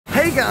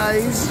Hey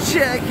guys,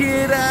 check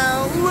it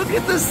out. Look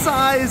at the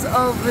size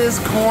of this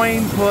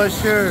coin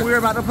pusher. We're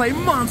about to play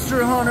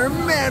Monster Hunter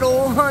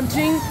Medal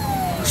Hunting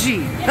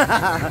G.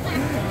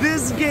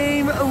 This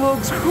game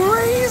looks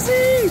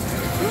crazy.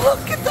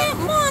 Look at that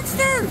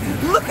monster.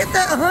 Look at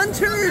that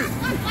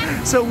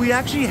hunter. So we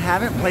actually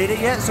haven't played it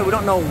yet, so we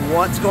don't know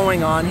what's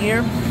going on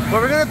here, but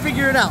we're gonna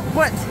figure it out.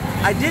 But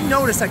I did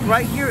notice, like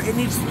right here, it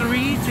needs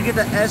 3 to get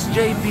the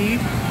SJP,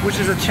 which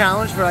is a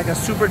challenge for like a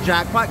super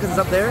jackpot, because it's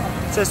up there.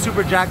 It says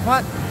super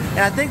jackpot. And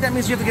I think that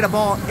means you have to get a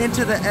ball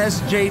into the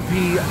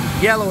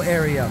SJP yellow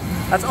area.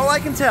 That's all I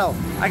can tell.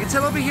 I can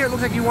tell over here, it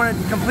looks like you want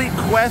to complete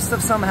quest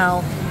of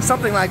somehow,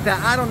 something like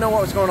that. I don't know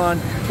what was going on,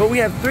 but we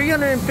have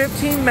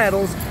 315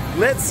 medals.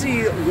 Let's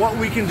see what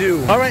we can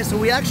do. All right, so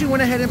we actually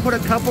went ahead and put a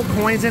couple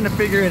coins in to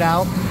figure it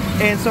out.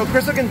 And so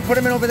Crystal can put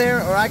them in over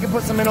there, or I can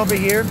put some in over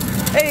here.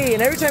 Hey,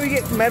 and every time you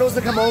get medals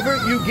to come over,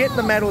 you get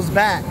the medals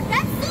back.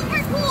 That's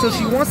super cool. So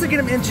she wants to get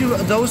them into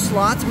those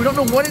slots. We don't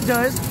know what it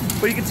does,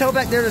 but you can tell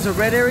back there, there's a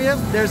red area,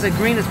 there's a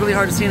green that's really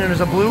hard to see, and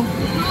there's a blue.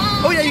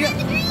 Oh yeah, you got,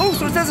 oh,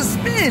 so it says a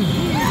spin.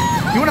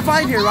 You want a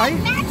 5 here, right?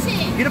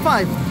 Get a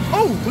 5.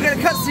 Oh, we got a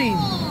cutscene.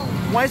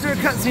 Why is there a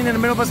cutscene in the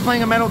middle of us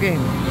playing a medal game?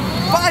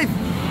 5.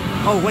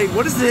 Oh wait,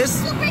 what is this?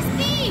 Super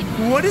speed.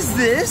 What is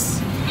this?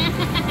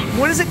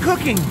 What is it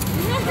cooking?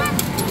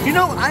 You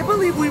know, I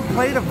believe we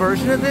played a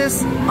version of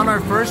this on our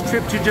first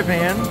trip to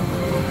Japan.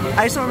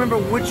 I just don't remember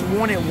which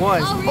one it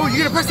was. Oh, really? Oh, you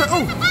gotta press that.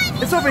 Oh,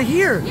 it's over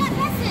here. Yeah,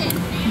 press it.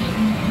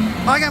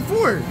 Oh, I got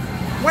 4.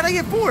 Why'd I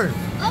get 4?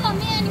 Oh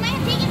man, you might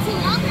have taken too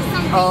long or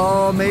something.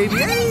 Oh, maybe.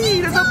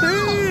 Hey, there's a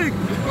pig.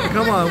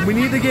 Come on, we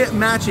need to get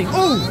matching.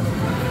 Oh.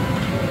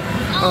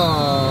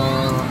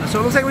 So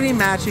it looks like we need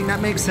matching.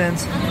 That makes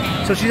sense.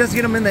 So she has to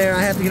get them in there.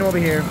 I have to get them over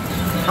here.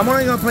 I'm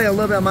only gonna play a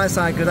little bit on my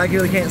side because I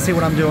really can't see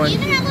what I'm doing. You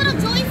even have little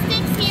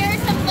joysticks here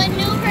to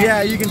maneuver.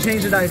 Yeah, you can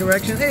change the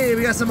direction. Hey,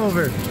 we got some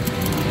over.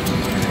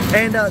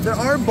 And there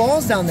are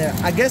balls down there.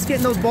 I guess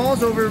getting those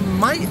balls over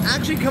might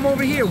actually come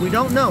over here. We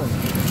don't know.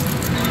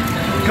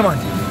 Come on,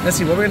 let's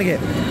see what we're gonna get.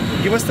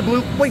 Give us the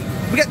blue. Wait,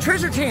 we got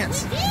treasure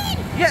chance. We did.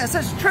 Yeah, it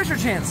says treasure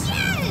chance.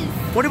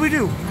 Yes. What did we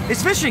do?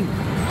 It's fishing.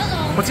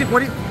 Uh-oh. What's it?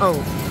 What?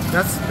 Oh,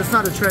 that's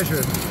not a treasure.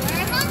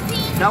 We're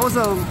hunting. That was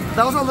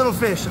a little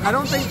fish. I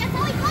don't think. That's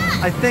all we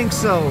caught. I think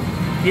so.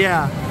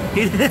 Yeah.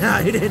 He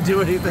didn't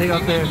do anything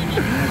up there.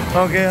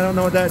 Okay, I don't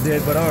know what that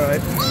did, but all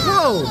right.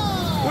 Whoa!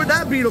 Where'd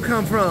that beetle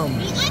come from?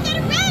 I got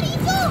it ready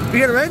too.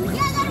 You got it red?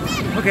 Yeah, I got it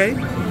ready. Okay.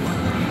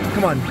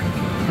 Come on.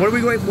 What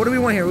do we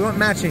want here? We want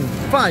matching.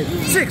 5,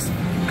 6.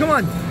 Come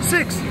on.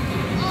 6.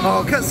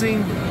 Oh,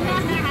 cutscene.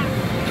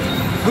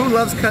 Who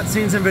loves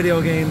cutscenes in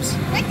video games?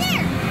 Right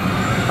there.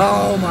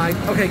 Oh my.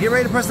 Okay, get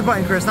ready to press the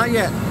button, Chris. Not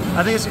yet.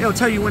 I think it'll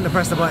tell you when to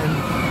press the button.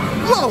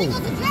 Whoa! There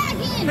goes the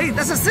dragon. Hey,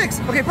 that's a 6.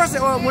 Okay, press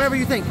it whenever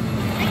you think.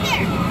 Right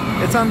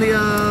there. It's on the,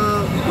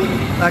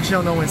 actually I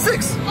don't know when.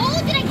 6.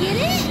 Oh, did I get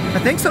it? I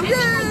think so.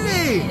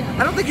 Yay!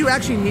 I don't think you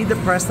actually need to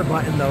press the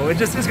button though.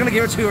 It's gonna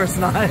give it to you or it's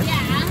not.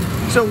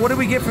 Yeah. So what do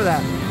we get for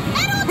that?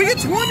 We get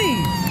 20!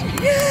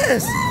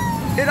 Yes!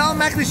 It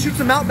automatically shoots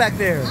them out back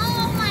there.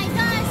 Oh my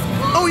gosh.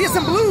 Cool. Oh, yes,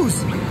 some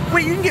blues.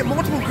 Wait, you can get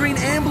multiple green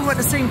and blue at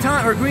the same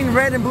time, or green,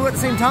 red, and blue at the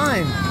same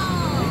time.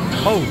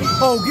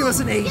 Oh, give us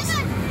an 8.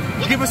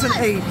 Give us an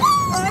 8.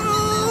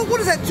 Oh, what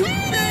is that?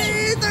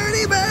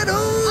 30 medals!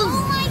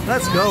 Oh my God.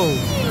 Let's go.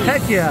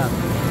 Heck yeah.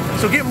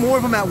 So get more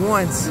of them at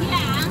once.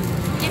 Yeah,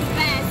 it's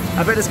best.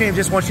 I bet this game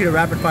just wants you to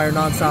rapid fire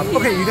nonstop.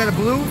 Okay, you got a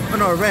blue? Oh,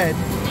 no, a red.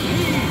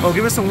 Oh,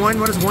 give us a 1.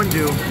 What does 1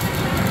 do?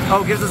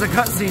 Oh, it gives us a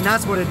cutscene.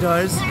 That's what it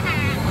does.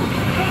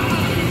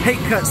 Hate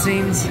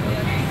cutscenes.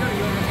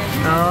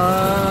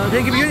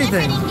 Didn't give you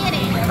anything. I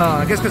didn't get it. Oh,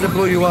 I guess because it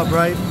blew you up,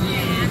 right?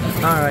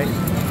 All right.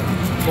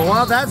 Well,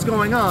 while that's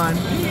going on,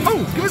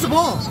 oh, give us a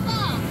ball.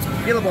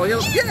 Yellow ball,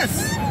 yellow.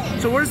 Yes.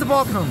 So where does the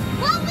ball come?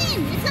 Well,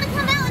 then it's gonna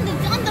come out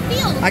on the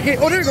field. I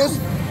can't. Oh, there it goes.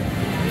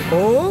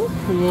 Oh,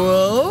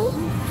 whoa.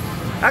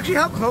 Actually,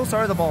 how close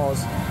are the balls?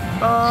 It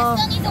still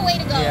needs a way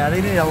to go. Yeah,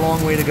 they need a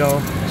long way to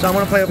go. So I'm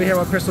gonna play over here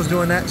while Crystal's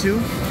doing that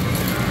too.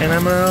 And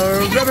I'm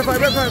gonna rapid fire.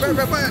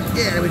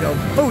 Yeah, there we go.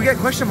 Oh, we got a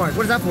question mark.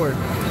 What is that for?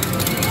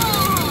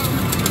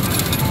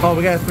 Oh,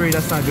 we got a 3.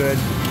 That's not good.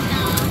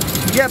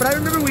 Yeah, but I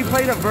remember we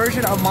played a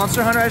version of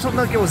Monster Hunter. I just don't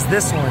think it was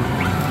this one.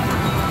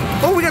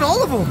 Oh, we got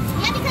all of them.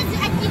 Yeah, because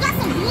you got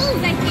some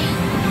blues, I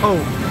think. Oh,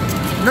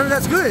 none of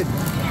that's good.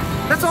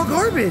 That's all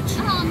garbage.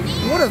 Oh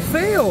man. What a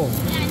fail.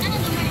 Yeah, none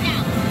of them worked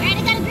out. Alright,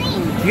 I got a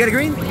green. You got a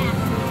green?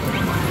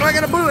 Yeah. Oh, I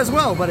got a blue as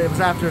well, but it was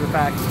after the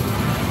fact.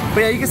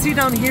 But yeah, you can see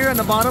down here on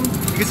the bottom,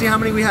 you can see how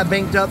many we have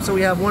banked up. So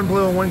we have 1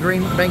 blue and 1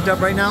 green banked up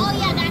right now. Oh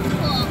yeah, that's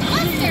cool.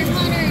 Monster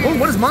Hunter. Oh,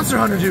 what does Monster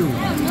Hunter do? I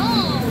don't know.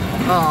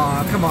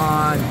 Oh, come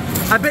on.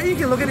 I bet you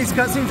can look at these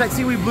cutscenes, like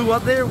see we blew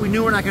up there, we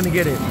knew we're not gonna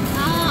get it.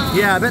 Oh.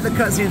 Yeah, I bet the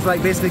cutscenes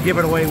like basically give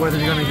it away whether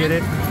you're gonna get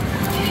it. Got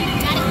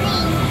a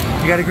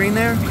green. You got a green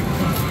there?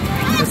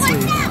 Let's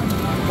see.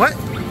 What?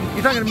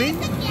 You talking to me?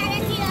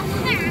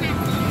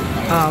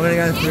 Oh, we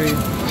got a 3. Wait,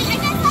 I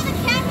just saw the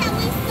cat that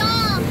we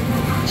saw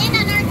in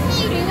an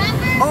arcade,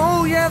 remember?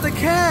 Oh yeah, the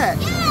cat.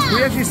 Yeah.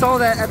 We actually saw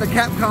that at the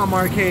Capcom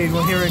arcade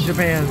when here in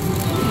Japan.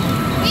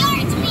 We are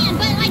in Japan,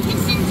 but like in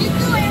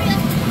Shinjuku area.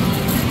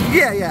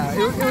 Yeah.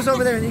 It was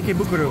over there in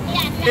Ikebukuro.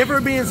 Yeah. If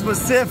we're being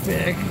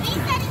specific.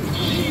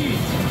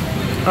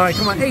 All right,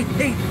 come on. Hey,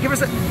 give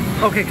us a...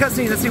 Okay,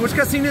 cutscene. Let's see. Which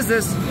cutscene is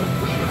this?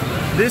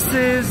 This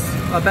is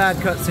a bad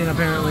cutscene,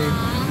 apparently.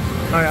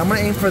 All right, I'm going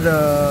to aim for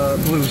the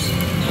blues.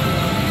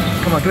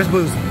 Come on, give us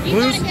blues.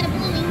 Blues?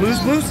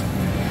 Blues?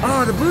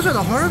 Oh, the blues are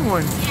the hard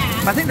ones.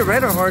 Yeah. I think the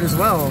red are hard as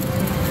well.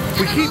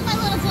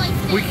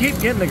 We keep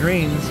getting the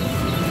greens.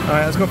 All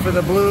right, let's go for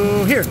the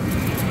blue. Here.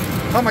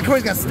 Oh, my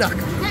coins got stuck.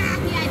 Yeah,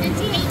 don't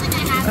you hate when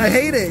that happens? I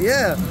hate it,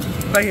 yeah.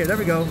 Right here, there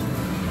we go.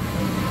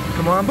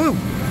 Come on, blue.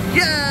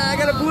 Yeah, I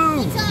got a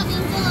blue. Good job.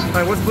 All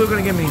right, what's blue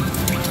gonna give me?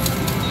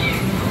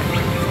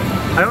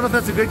 I don't know if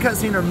that's a good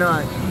cutscene or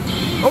not.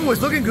 Oh,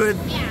 it's looking good.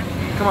 Yeah.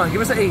 Come on,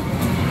 give us an 8.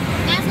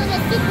 That's a little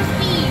super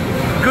speed.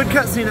 Good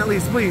cutscene at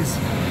least, please.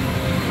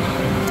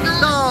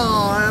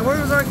 No, where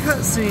was our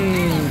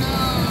cutscene?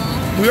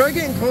 We are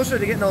getting closer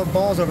to getting those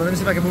balls over. Let me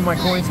see if I can move my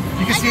coins.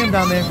 You can see them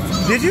down there.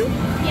 Did you?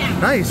 Yeah.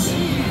 Nice.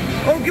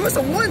 Oh, give us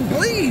a 1,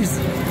 please.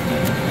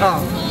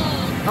 Oh,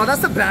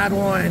 that's a bad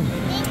one.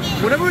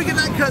 Whenever we get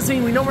that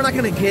cutscene, we know we're not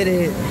gonna get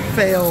it.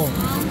 Fail.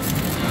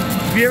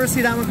 If you ever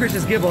see that one, Chris,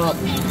 just give up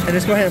and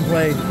just go ahead and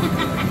play.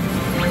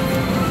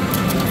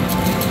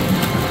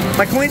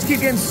 My coins keep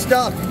getting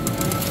stuck.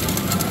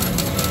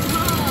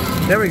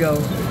 There we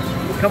go.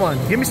 Come on,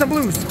 give me some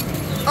blues.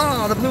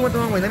 Oh, the blue went the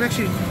wrong way. Let me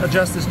actually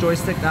adjust this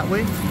joystick that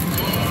way.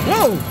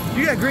 Whoa,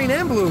 you got green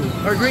and blue,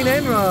 or green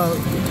and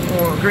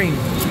or green.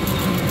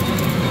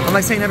 I'm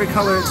like saying every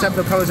color except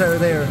the colors that are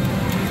there.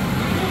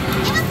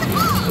 Give us the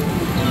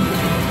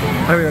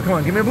ball. There we go. Come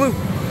on, give me a blue.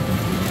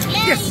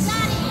 Yeah, Yes. you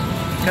got it.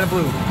 Kind of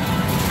blue.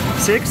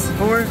 6,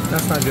 4.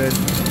 That's not good.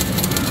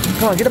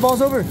 Come on, get the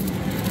balls over.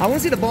 I want to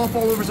see the ball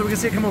fall over so we can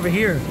see it come over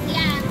here.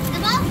 Yeah, the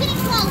ball's getting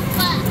close,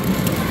 but...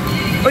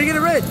 Oh, you get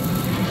a red.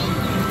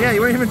 Yeah, you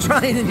weren't even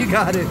trying and you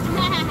got it.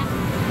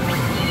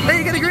 Hey,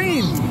 you got a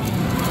green.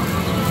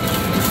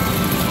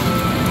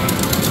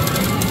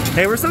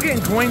 Hey, we're still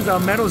getting coins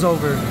on medals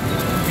over.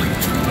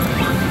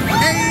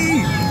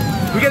 Hey!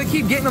 We got to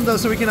keep getting them though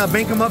so we can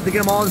bank them up to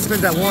get them all to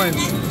spins at once.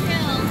 That's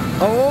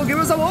true. Oh, give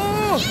us a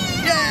ball!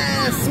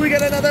 Yes! We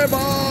got another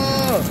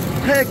ball!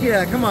 Heck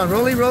yeah, come on,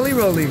 rolly, rolly,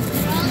 rolly. Rolly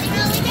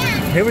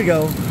down. Here we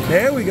go.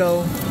 There we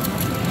go.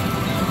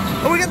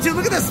 Oh, we got 2.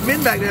 Look at that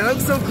spin back there. That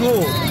looks so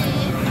cool.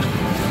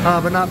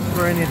 But not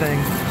for anything.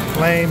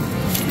 Lame.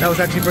 That was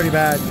actually pretty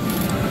bad.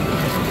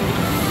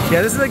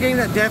 Yeah, this is a game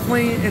that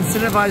definitely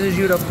incentivizes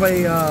you to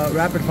play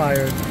rapid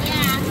fire.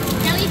 Yeah,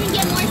 now you can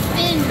get more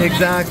spins.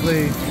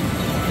 Exactly.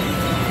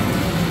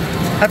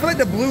 I feel like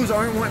the blues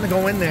aren't wanting to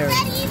go in there.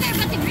 Not either,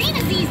 but the green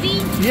is easy.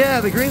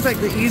 Yeah, the green's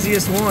like the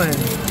easiest one.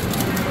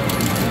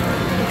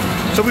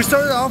 So we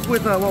started off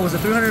with, what was it,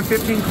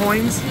 315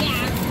 coins?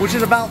 Yeah. Which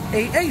is about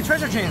 8. Hey,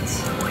 treasure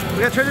chance.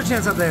 We got treasure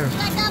chance up there. You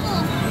got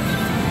double.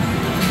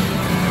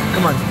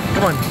 Come on,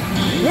 come on.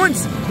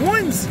 Ones!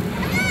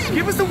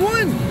 Give us the 1!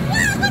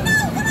 Wow, come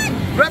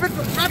on.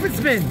 Rapid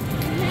spin!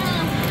 No.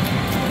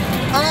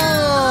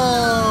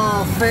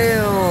 Oh,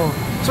 fail.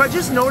 So I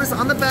just noticed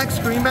on the back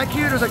screen back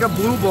here, there's like a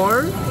blue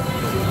bar.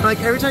 Like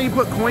every time you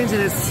put coins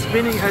in, it's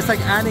spinning, it's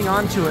like adding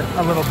on to it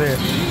a little bit.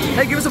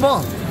 Hey, give us a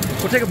ball.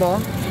 We'll take a ball.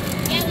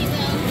 Yeah, we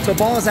will. So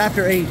ball is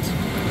after 8. Nah.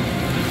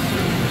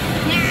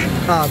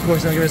 Oh, of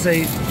course, they'll give us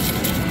 8.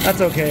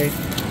 That's okay.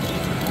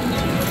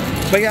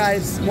 But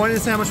guys, wanted to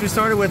say how much we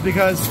started with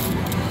because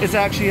it's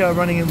actually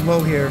running in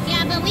low here.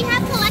 Yeah, but we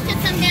have collected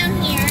some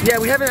down here. Yeah,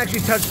 we haven't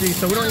actually touched these,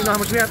 so we don't even know how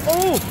much we have.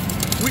 Oh,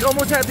 we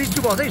almost have these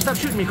 2 balls. Hey, stop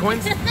shooting me,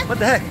 coins. What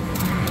the heck?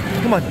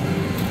 Come on.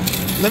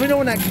 Let me know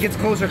when that gets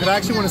closer because I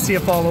actually want to see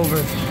it fall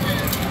over.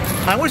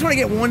 I always want to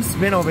get 1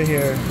 spin over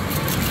here.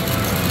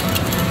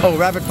 Oh,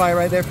 rapid fire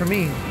right there for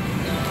me.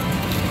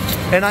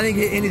 And I didn't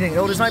get anything.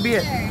 Oh, this might be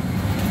it.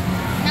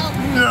 Nope.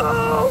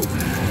 No!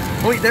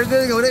 Wait, there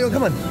they go,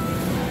 come on.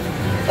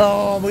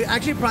 Oh, we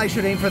actually probably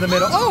should aim for the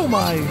middle. Oh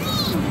my!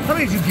 How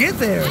many did you get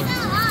there? I got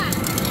a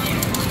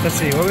lot. Let's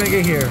see, what are we gonna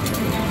get here?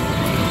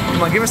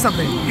 Come on, give us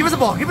something. Give us a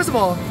ball,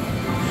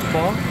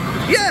 Ball?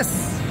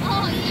 Yes!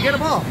 Oh, yeah. You got a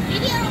ball.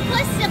 Maybe I'll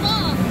push the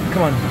ball.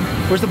 Come on,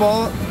 where's the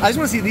ball? I just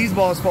wanna see these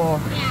balls fall.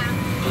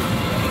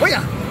 Yeah. Oh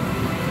yeah!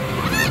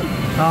 Come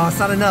on. Oh, it's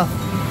not enough.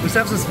 We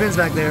still have some spins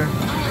back there.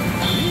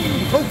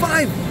 Oh,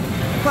 5!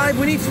 5,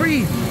 we need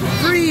 3!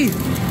 3!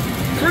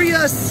 Free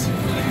us!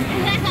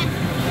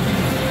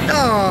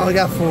 Oh, we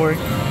got 4.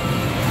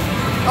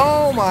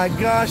 Oh my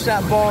gosh,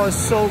 that ball is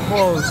so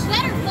close. It's a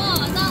better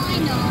ball, is all I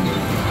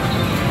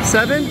know.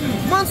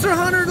 7? Monster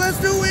Hunter, let's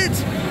do it!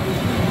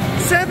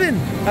 7!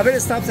 I bet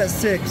it stops at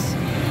 6.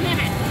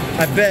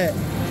 I bet.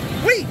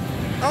 Wait!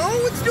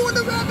 Oh, it's doing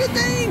the rapid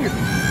thing!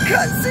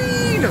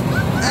 Cutscene!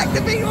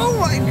 Activate! Oh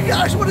my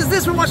gosh, what is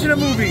this? We're watching a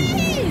movie.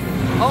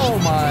 Oh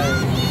my.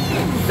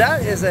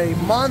 That is a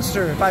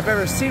monster if I've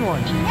ever seen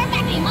one. And we're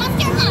back in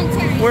Monster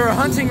Hunter. We're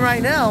hunting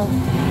right now.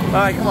 All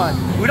right, come on.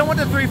 We don't want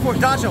the 3, 4.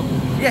 Dodge him.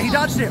 Yeah, he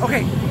dodged it.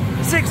 Okay.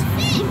 6.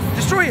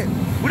 Destroy it.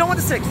 We don't want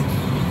the 6.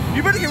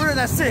 You better get rid of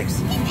that 6.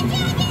 Hit the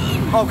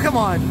dragon. Oh, come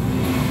on.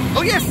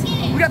 Oh, yes.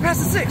 We got past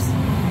the 6.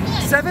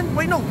 Good. 7?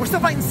 Wait, no. We're still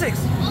fighting 6.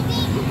 Okay.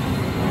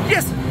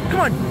 Yes.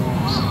 Come on.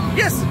 Oh.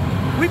 Yes.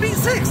 We beat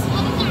 6. Okay.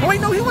 Oh, wait,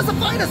 no. He wants to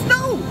fight us.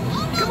 No. Oh,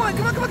 no. Come on.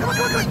 Come on. Come on. Come on.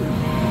 Come on. Come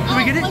on. Did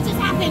we get it? What just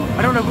happened?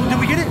 I don't know. Did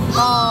we get it?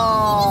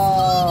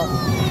 Oh.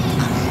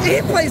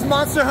 He plays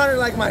Monster Hunter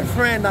like my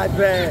friend, I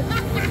bet.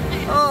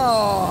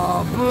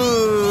 Oh,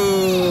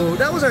 boo.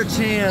 That was our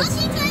chance.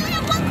 Okay, so I only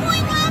have 1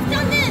 coin left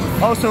on this.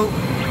 Oh, so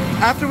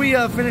after we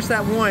finished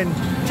that one,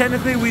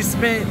 technically we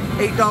spent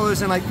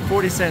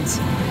 $8.40.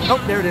 Oh,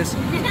 there it is.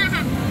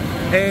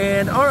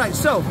 And all right,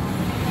 so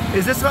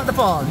is this about to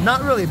fall?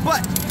 Not really,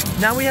 but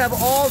now we have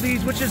all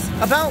these, which is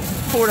about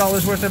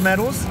 $4 worth of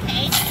medals.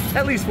 Okay.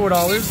 At least $4.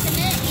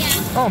 Yeah.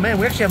 Oh man,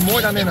 we actually have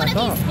more down there than I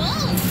thought.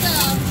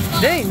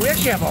 Dang, we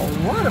actually have a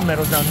lot of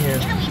medals down here.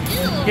 Yeah, we do.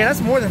 Yeah,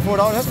 that's more than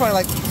 $4. That's probably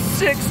like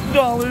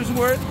 $6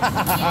 worth.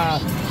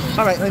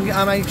 All right,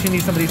 I might actually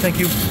need some of these. Thank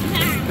you.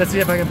 Let's see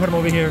if I can put them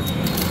over here.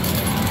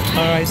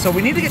 All right, so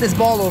we need to get this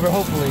ball over,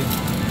 hopefully.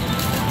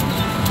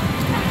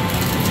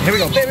 Here we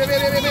go. Bam, bam, bam,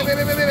 bam, bam,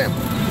 bam, bam, bam.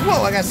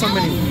 Whoa, I got so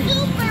many.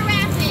 Super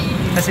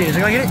rapid. Let's see, is it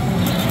gonna get it?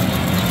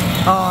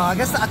 I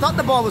guess I thought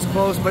the ball was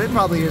close, but it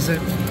probably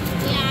isn't.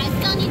 Yeah, it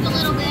still needs a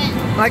little bit.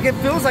 Like it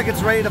feels like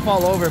it's ready to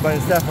fall over, but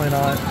it's definitely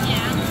not.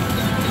 Yeah.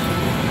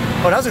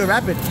 Oh, that was a good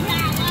rapid. Yeah,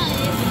 it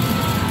was.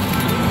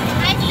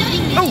 I still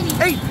didn't get Oh,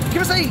 any. hey,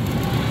 give us 8.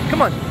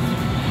 Come on.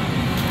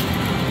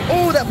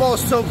 Oh, that ball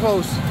is so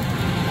close.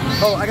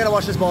 Oh, I gotta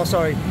watch this ball,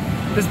 sorry.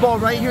 This ball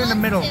right here in the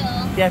middle.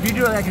 Yeah, if you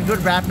do like a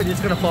good rapid, it's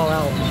gonna fall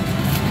out.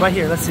 Right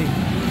here, let's see.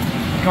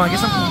 Come on, get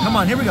some. Come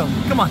on, here we go.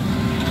 Come on.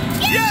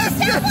 Yes,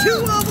 we got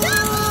 2 of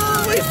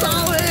them. We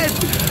saw it.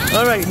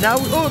 All right, now,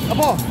 oh, a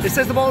ball. It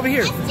says the ball over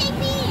here.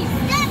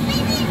 SJPs. Yeah,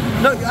 baby.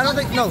 No, I don't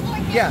think, no,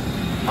 yeah.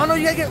 Oh no,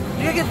 you gotta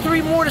get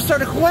 3 more to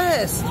start a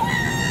quest.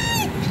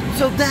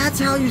 So that's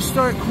how you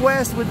start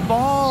quests with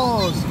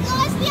balls.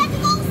 Gosh, we have to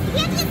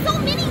get so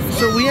many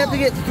still. So we have to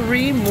get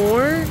 3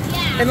 more?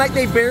 Yeah. And like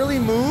they barely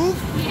move?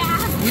 Yeah.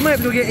 We might have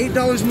to go get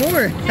 $8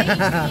 more.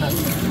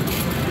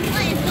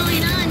 What is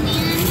going on,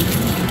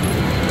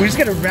 man? We just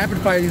gotta rapid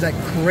fire these like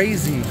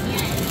crazy.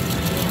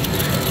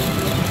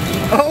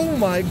 Oh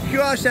my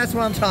gosh, that's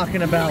what I'm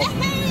talking about.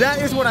 That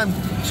is what I'm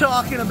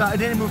talking about. I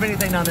didn't move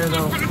anything down there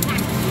though.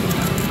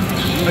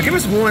 Now, give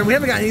us 1. We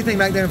haven't got anything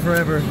back there in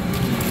forever.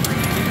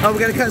 Oh, we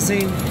got a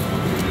cutscene.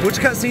 Which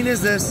cutscene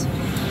is this?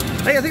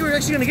 Hey, I think we're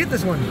actually gonna get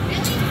this one.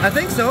 I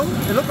think so.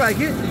 It looked like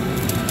it.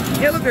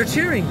 Yeah, look, they're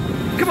cheering.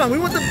 Come on, we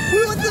want the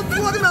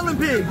watermelon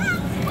pig.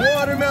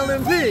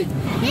 Watermelon pig.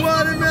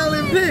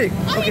 Watermelon pig.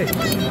 Okay.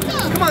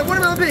 Come on,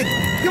 watermelon pig.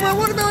 Come on,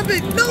 watermelon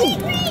pig. No.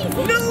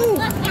 No.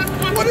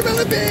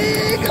 Watermelon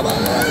pig. Come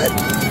on.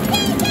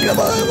 Come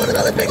on,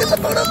 watermelon pig. It's a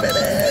photo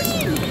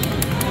finish.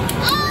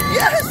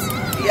 Yes.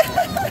 Yes.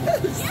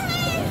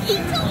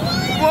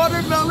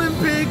 Watermelon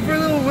pig for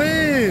the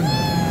win.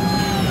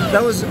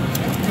 That was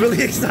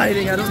really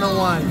exciting. I don't know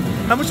why.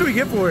 How much do we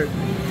get for it?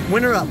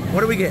 Winner up.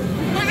 What do we get?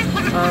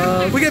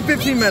 We get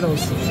 15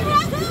 medals.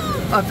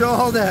 After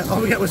all that,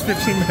 all we got was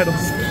 15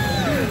 medals.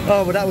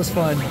 Oh, but that was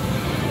fun.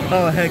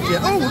 Oh, heck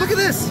yeah. Oh, look at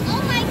this.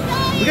 Oh my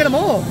god. We got them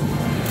all.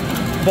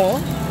 Ball.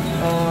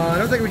 I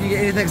don't think we can get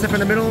anything except for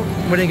in the middle.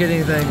 We didn't get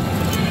anything.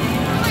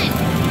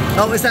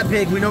 Oh, it's that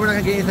pig. We know we're not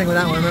going to get anything with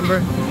that one, remember?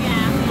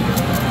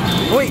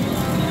 Yeah. Oh, wait.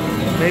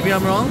 Maybe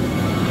I'm wrong.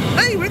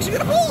 Hey, we actually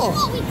got a ball.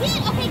 Oh, we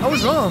did? Okay, I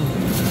was wrong.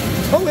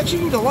 Oh, we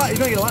actually moved a lot. You're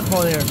going to get a lot of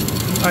ball there.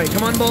 All right,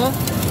 come on, ball.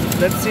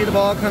 Let's see the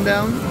ball come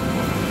down.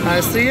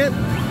 I see it.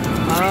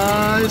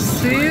 I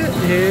see it.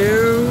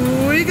 Here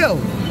we go.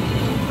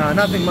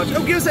 Nothing much.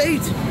 Oh, give us an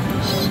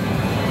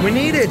 8. We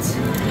need it.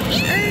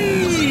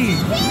 Hey,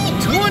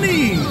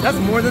 20. That's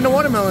more than the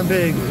watermelon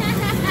pig.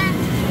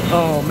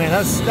 Oh man,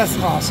 that's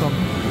awesome.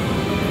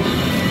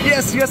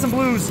 Yes, you got some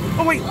blues.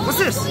 Oh wait, what's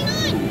this?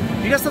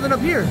 You got something up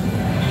here.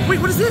 Wait,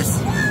 what is this?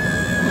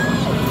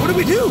 What do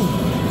we do?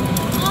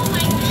 Oh my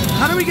goodness.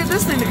 How do we get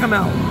this thing to come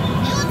out? It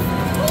looks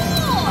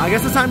cool. I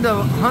guess it's time to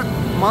hunt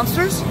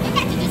monsters. You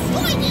got to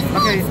destroy this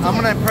Okay, monster. I'm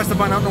gonna press the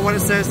button. I don't know what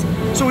it says.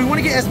 So we want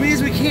to get as many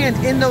as we can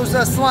in those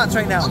slots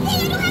right now.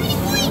 Okay, I don't have any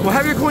coins. Well,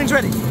 have your coins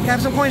ready. You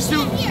have some coins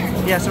too? Here.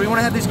 Yeah, so we want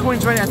to have these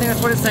coins ready. I think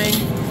that's what it's saying.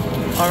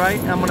 All right,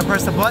 I'm gonna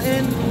press the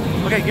button.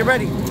 Okay, get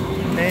ready.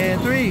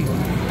 And 3,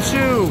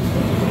 2,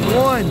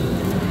 1.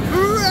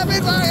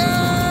 Rapid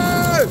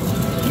fire!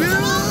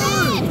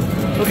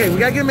 No! Okay, we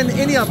gotta get them in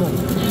any of them.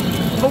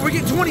 Oh, we're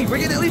getting 20. We're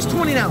getting at least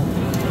 20 now.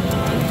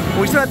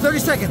 We still have 30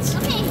 seconds.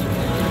 Okay.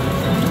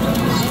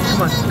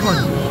 Come on, come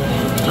on.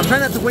 I'm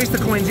trying not to waste the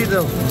coins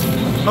either.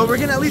 Oh, we're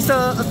getting at least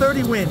a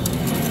 30 win.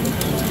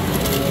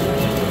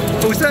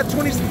 Oh, we still have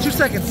 22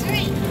 seconds. All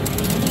right.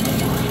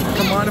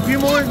 Come on, a few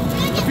more.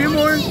 A few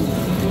more.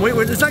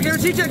 Wait, it's not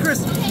guaranteed yet,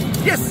 Chris.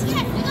 Yes.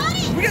 Yes, we got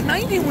it. We got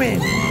 90 win.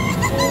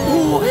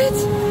 What?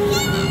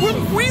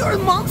 We are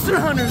monster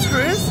hunters,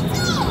 Chris.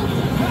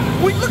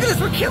 Wait, look at this.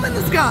 We're killing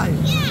this guy.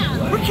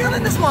 Yeah. We're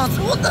killing this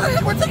monster. What the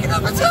heck? We're taking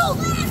out his health.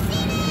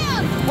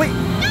 Wait,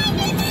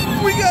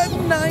 we got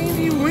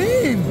 90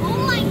 win.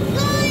 Oh my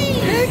god.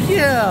 Heck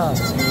yeah.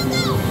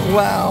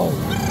 Wow.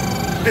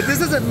 If this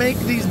doesn't make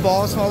these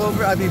balls fall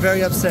over, I'd be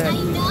very upset. I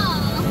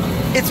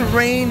know. It's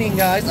raining,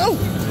 guys. Oh,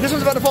 this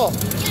one's about to fall.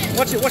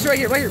 Watch it right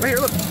here,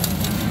 look.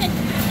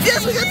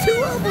 Yes, we got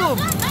 2 of them.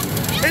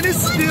 And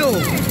it's still,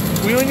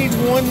 we only need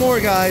 1 more,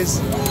 guys.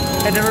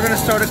 And then we're gonna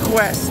start a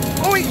quest.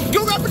 Oh wait,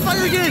 go rapid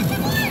fire again.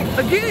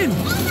 Again. Oh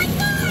my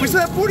God. We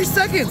still have 40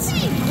 seconds.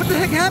 What the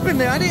heck happened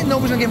there? I didn't know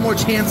we were gonna get more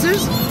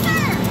chances.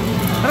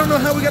 I don't know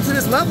how we got to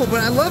this level,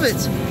 but I love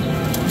it.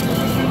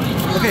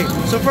 Okay,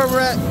 so far we're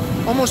at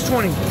almost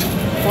 20.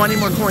 Oh, I need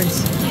more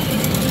coins.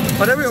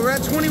 But there we go, we're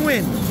at 20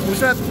 win. We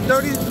still have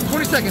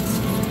 20 seconds.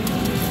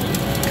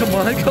 Come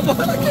on, I can't do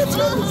this.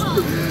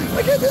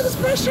 I can't do this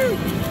pressure.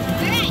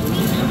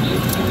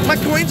 My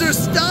coins are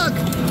stuck.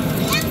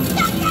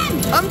 Unstuck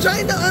them. I'm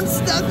trying to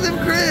unstuck them,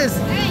 Chris.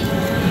 All right.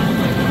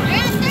 We're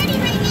at 30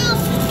 right now.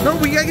 No,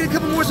 we gotta get a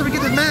couple more so we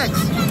get the max.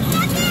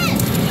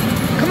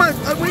 Come on,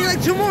 we need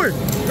like 2 more.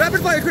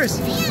 Rapid fire, Chris.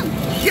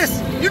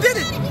 Yes, you did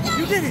it.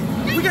 You did it.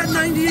 We got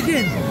 90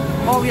 again.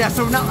 Oh yeah,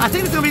 so now I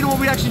think it's gonna be the one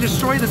we actually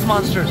destroy this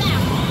monster.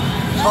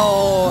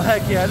 Oh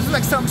heck yeah, this is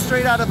like something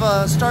straight out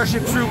of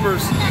Starship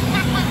Troopers.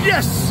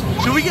 Yes.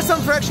 Do we get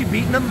something for actually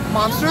beating the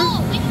monster? I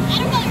don't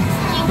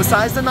know.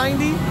 Besides the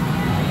 90?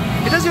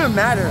 It doesn't even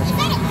matter. Is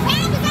that a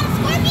crab? Is that a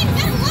scorpion? Is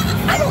that a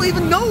lava? I don't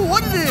even know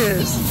what it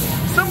is.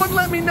 Someone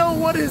let me know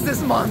what is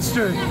this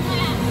monster.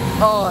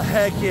 Oh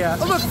heck yeah.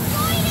 Oh look,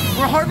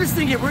 we're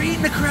harvesting it. We're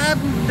eating the crab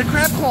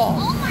claw.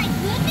 Oh my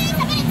goodness,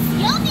 I bet it's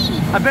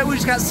yummy. I bet we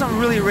just got something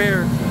really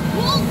rare.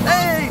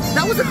 Hey,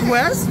 that was a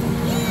quest?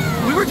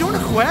 We were doing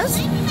a quest?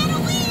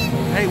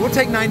 Hey, we'll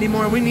take 90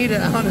 more. We need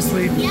it,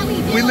 honestly. Yeah, we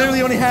do. We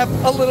literally only have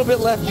a little bit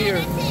left here.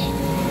 That's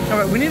it. All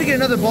right, we need to get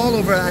another ball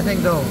over, I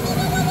think, though.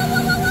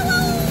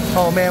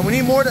 Oh man, we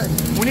need more to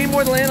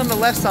land on the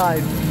left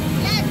side.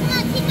 Yeah, come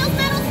on, keep those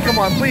medals. Come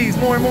on, please,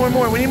 more.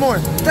 We need more.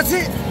 That's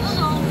it.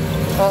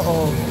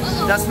 Uh-oh.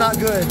 That's not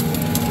good.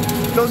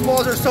 Those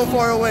balls are so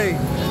far away.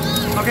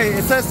 Okay,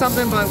 it says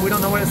something, but we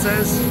don't know what it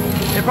says.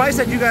 It probably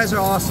said you guys are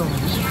awesome.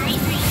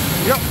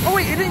 Yep. Oh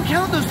wait, it didn't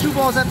count those 2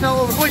 balls that fell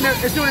over. Wait, no,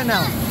 it's doing it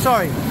now.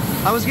 Sorry,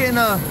 I was getting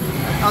a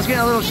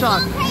little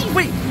shocked.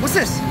 Wait, what's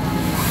this?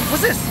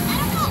 What's this?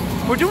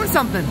 We're doing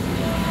something.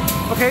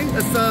 Okay,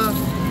 let's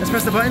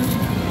press the button.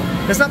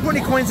 Let's not put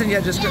any coins in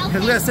yet, just because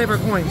we gotta save our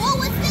coins. Whoa,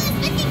 what's this?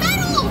 50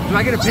 medals. Do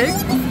I get a pig?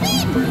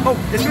 Oh,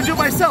 it's gonna do it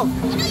by itself.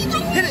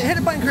 Hit Hit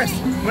it button, Chris.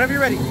 Whenever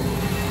you're ready.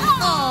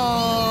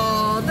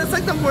 Oh, that's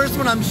like the worst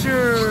one, I'm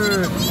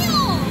sure.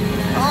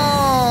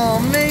 Oh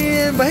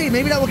man, but hey,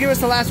 maybe that will give us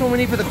the last one we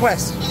need for the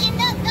quest. They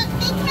count, I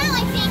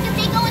think, if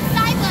they go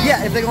inside the...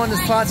 Yeah, if they go into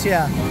spots,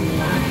 yeah.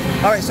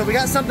 All right, so we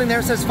got something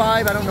there that says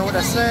 5. I don't know what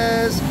that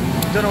says.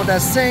 Don't know what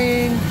that's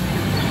saying.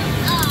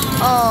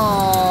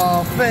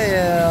 Oh,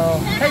 fail.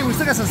 Hey, we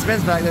still got some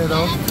spins back there,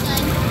 though.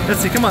 Let's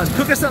see, come on.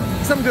 Cook us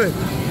something good.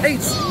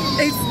 8s,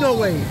 no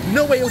way.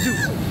 No way it'll do.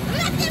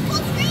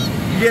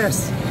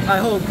 Yes, I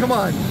hope. Come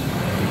on.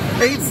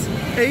 8s.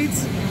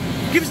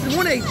 Give us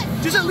 1 8.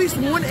 Just at least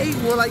 1 8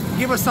 will like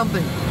give us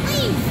something.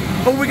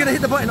 Oh, we're gonna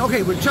hit the button.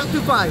 Okay, we're chucked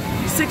through 5.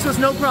 6 was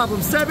no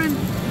problem. 7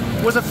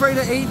 was afraid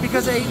of 8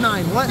 because of 8,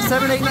 9. What?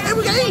 7, 8, 9. Hey,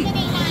 we got 8.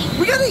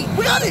 We got 8.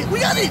 We got it. We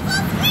got it.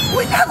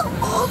 We got a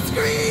full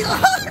screen.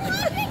 100.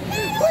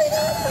 We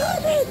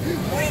got 100.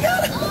 We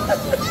got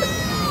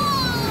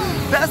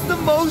 100. That's the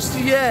most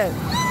yet.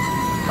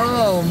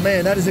 Oh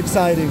man, that is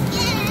exciting.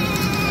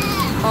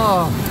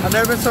 Oh, I've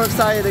never been so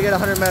excited to get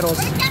 100 medals.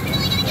 We're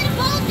definitely gonna get a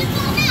gold just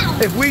now.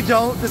 If we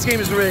don't, this game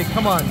is rigged.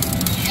 Come on.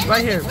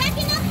 Right here.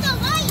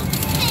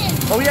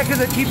 Oh yeah, because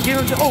it keeps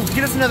giving to. Oh,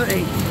 get us another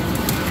 8.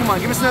 Come on,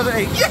 give us another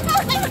 8.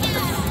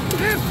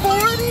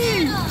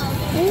 40!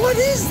 What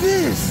is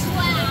this?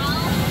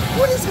 Wow.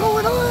 What is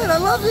going on? I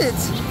love it.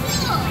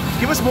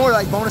 Give us more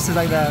like bonuses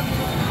like that.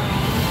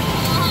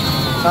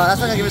 That's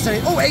not gonna give us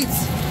any. Oh,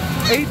 8s.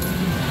 8.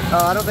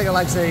 I don't think it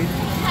likes 8.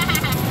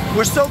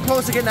 We're so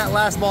close to getting that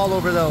last ball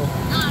over though.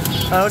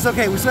 It's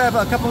okay. We still have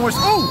a couple more.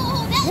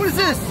 Oh, what is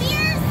this?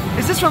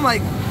 Is this from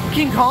like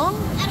King Kong?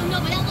 I don't know,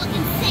 but that looks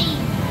insane.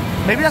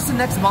 Maybe that's the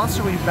next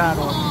monster we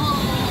battle.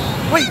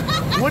 Wait,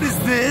 what is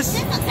this?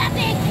 This looks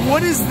epic.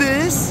 What is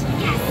this?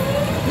 Yes.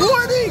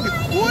 Warning!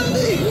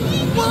 Warning!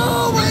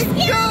 Oh my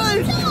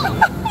god!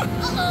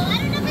 Uh-oh, I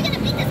don't know if we're gonna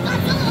beat this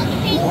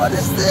Godzilla. What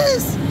is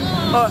this?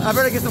 Oh, I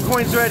better get some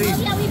coins ready. Oh,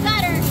 yeah, we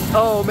better.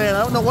 Oh man,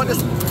 I don't know what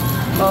this.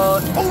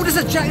 Oh, this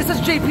is it says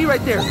JP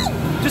right there.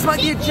 This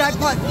might be a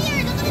jackpot.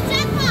 Weird, look at the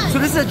jackpot. So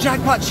this is a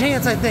jackpot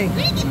chance, I think.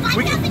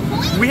 We didn't get 5,000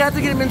 coins. We have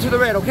to get him into the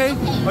red, okay?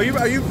 You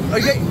got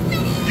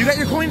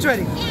your coins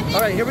ready? Yeah,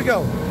 all right, here we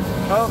go.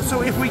 Oh,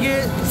 so if we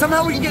get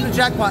somehow we can get the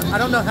jackpot. I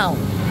don't know how.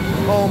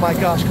 Oh my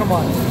gosh, come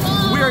on.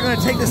 We are gonna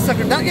take this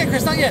sucker. Not yet,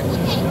 Chris, not yet.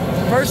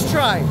 Okay. First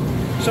try.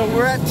 So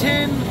we're at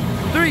 10,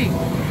 3,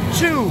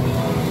 2,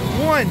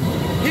 1.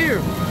 Here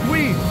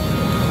we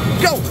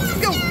go.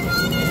 Go.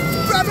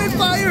 Rapid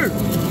fire.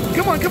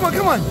 Come on, come on,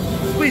 come on.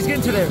 Please get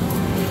into there.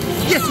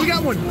 Yes, we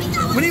got one.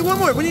 We need one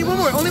more. We need one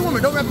more. Only one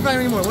more. Don't rapid fire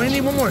anymore. We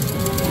need one more.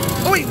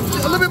 Oh wait,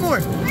 a little bit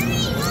more.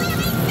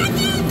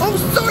 Oh,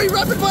 sorry,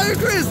 rapid fire,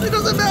 Chris. It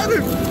doesn't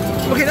matter.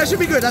 Okay, that should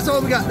be good. That's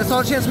all we got. That's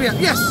all the chance we have.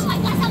 Yes. Oh my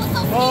gosh, I was so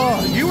scared.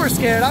 Oh, you were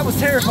scared. I was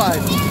terrified.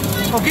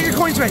 Oh, get your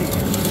coins ready.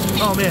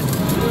 Oh, man.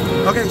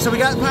 Okay, so we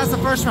got past the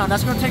first round.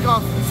 That's going to take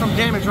off some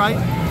damage, right?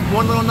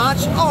 One little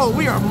notch. Oh,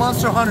 we are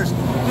monster hunters.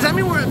 Does that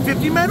mean we're at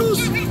 50 medals?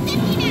 Yeah, we're at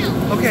 50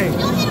 now. Okay.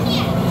 Don't hit him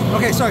yet.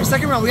 Okay, sorry.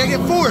 Second round. We got to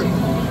get forward.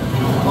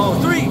 Oh,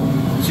 3,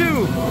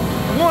 2,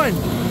 1.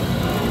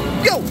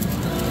 Go.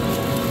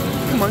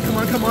 Come on, come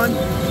on, come on.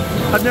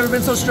 I've never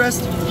been so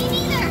stressed. Me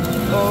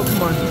neither. Oh,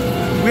 come on.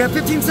 We have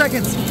 15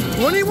 seconds.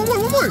 One more,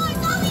 one more. Go.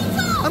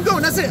 I'm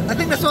going. That's it. I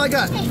think that's all I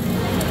got. Okay.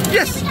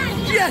 Yes. We got it.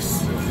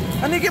 Yes.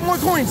 I need to get more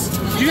coins.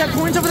 Do you have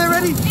coins over there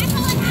ready? That's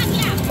all I have,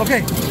 yeah.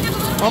 Okay.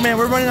 Oh man,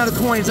 we're running out of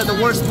coins at the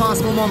worst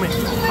possible moment.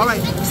 All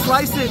right,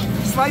 slice it.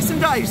 Slice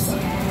and dice.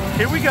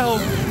 Here we go.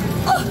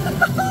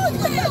 Oh,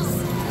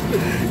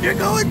 yes. You're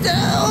going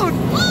down.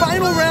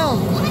 Final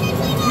round.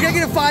 We gotta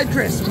get a 5,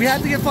 Chris. We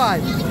have to get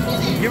 5.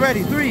 Get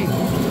ready. 3, 2,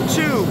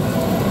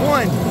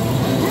 1.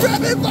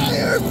 Rapid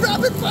fire!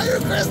 Rapid fire,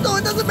 Chris! No,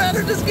 it doesn't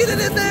matter. Just get it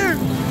in there.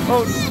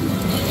 Oh,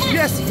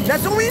 yes.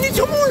 That's all we need.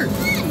 2 more.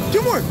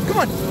 2 more. Come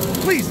on.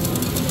 Please.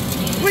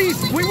 Please.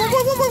 Wait, one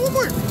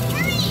more.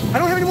 I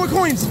don't have any more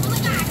coins.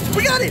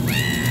 We got it.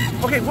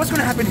 Okay, what's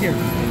going to happen here?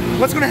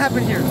 What's going to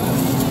happen here?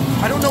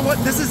 I don't know what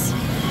this is.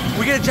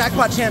 We get a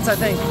jackpot chance, I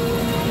think.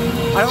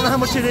 I don't know how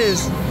much it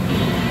is.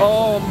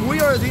 Oh, we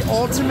are the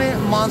ultimate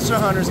monster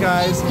hunters,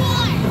 guys.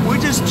 We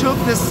just took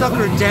this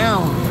sucker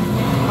down.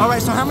 All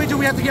right, so how many do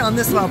we have to get on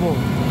this level?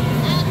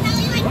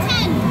 Probably like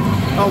 10.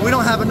 Oh, we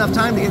don't have enough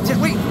time to get 10.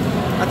 Wait,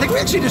 I think we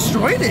actually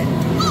destroyed it.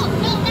 Oh,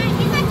 no,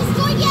 he's not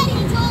destroyed yet,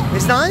 Angel.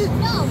 It's not?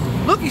 No.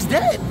 Look, he's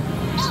dead.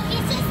 No,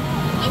 he's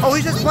just... Oh,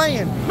 he's just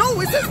playing. No,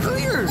 it says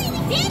clear.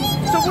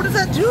 So what does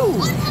that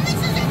do?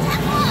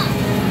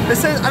 It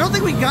says, I don't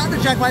think we got the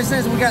jackpot. It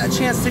says we got a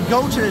chance to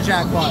go to the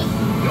jackpot.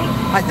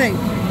 I think.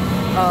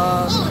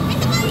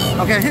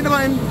 Okay, hit the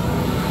button.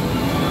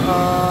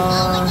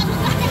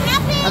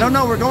 I don't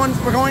know. We're going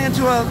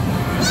into a.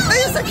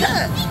 Hey, it's a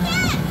cat.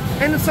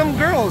 And some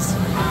girls,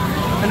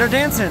 and they're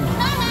dancing.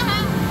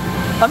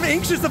 I'm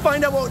anxious to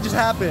find out what just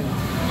happened.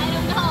 I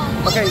don't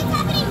know. Okay,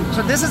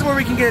 so this is where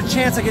we can get a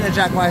chance of getting a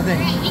jackpot, I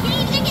think. Right, we can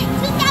either get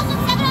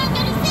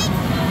 2,736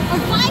 or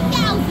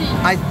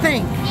 5,000. I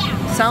think.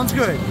 Yeah. Sounds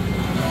good.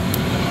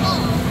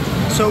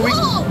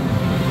 Oh.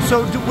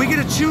 So we get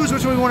to choose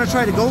which one we want to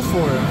try to go for.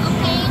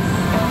 Okay.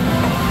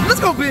 Let's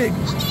go big.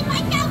 Okay,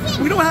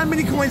 5,000. We don't have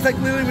many coins. Like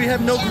literally, we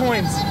have no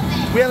coins.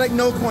 We have like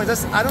no coins.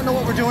 I don't know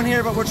what we're doing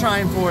here, but we're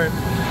trying for it.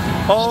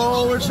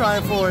 Oh, we're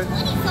trying for it.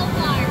 20 so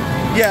far.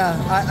 Yeah,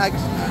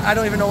 I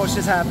don't even know what's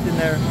just happened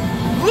there.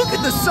 Look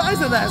at the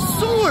size of that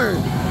sword.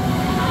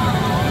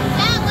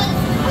 That was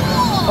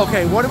cool.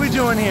 Okay, what are we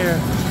doing here?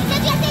 It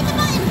says you have to hit the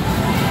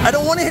button. I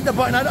don't want to hit the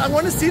button. I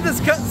want to see this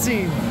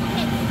cutscene.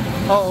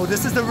 Oh,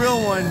 this is the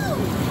real one.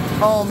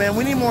 Oh man,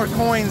 we need more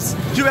coins.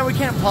 Too bad we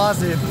can't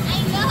pause it. I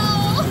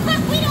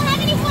know. We don't have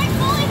any more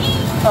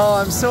coins. Oh,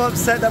 I'm so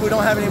upset that we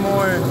don't have any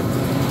more.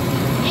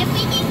 If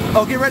we can...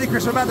 Oh, get ready,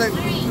 Chris. We're about to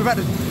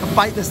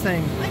fight this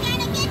thing. We're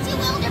gonna get you,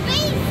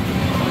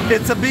 wildebeest.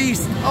 It's a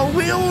beast. A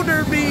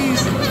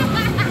wildebeest.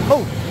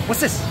 Oh,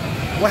 what's this?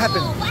 What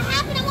happened? Oh, what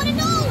happened? I want to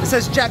know. It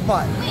says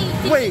jackpot.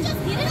 Wait, did we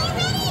just get it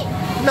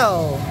already?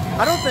 No,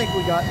 I don't think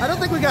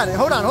we got it.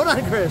 Hold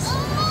on, Chris. Oh,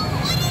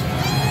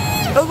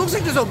 Oh, it looks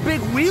like there's a big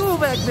wheel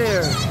back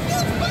there.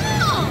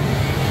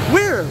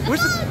 Where?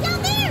 Where's the...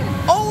 down there.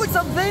 Oh, it's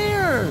up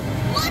there.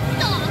 What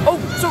the? Oh,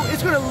 so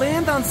it's gonna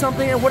land on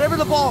something, and whatever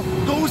the ball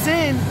goes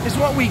in is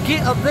what we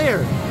get up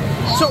there.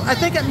 So I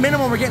think at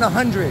minimum we're getting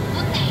 100.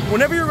 Okay.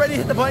 Whenever you're ready to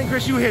hit the button,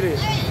 Chris, you hit it.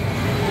 All right.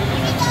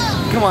 Here we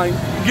go. Come on,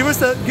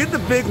 get the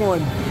big one.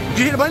 Did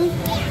you hit the button?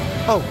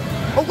 Yeah.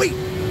 Oh wait,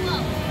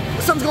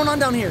 Whoa. something's going on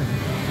down here.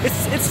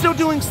 It's still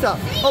doing stuff.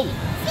 Oh,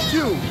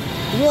 2,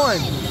 1.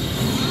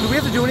 Do we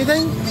have to do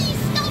anything? Please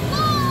stop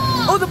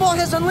ball. Oh, the ball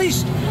has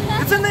unleashed.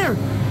 It's in there.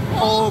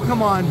 Oh,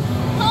 come on.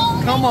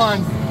 Oh, Come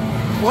on.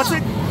 What's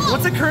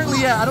it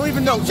currently at? I don't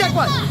even know.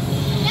 Jackpot. Now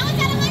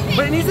it's at 100.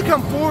 But it needs to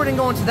come forward and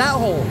go into that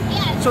hole.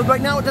 Yeah. So right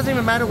now it doesn't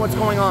even matter what's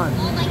going on.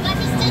 Oh my gosh,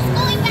 it's just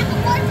going back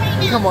and forth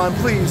right now. Come on,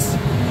 please.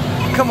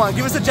 Come on,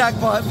 give us a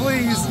jackpot,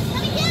 please.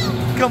 Coming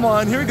down. Come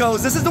on, here it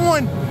goes. This is the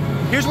one.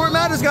 Here's where it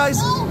matters, guys.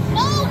 No,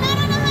 not on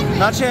 100.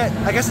 Not yet.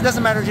 I guess it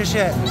doesn't matter just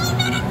yet. No,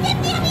 not on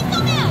 50. I mean,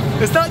 come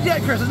out. It's not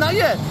yet, Chris. It's not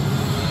yet.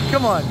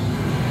 Come on.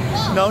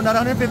 Whoa. No, not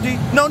 150.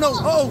 No.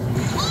 Oh.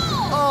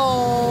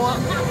 Oh. Oh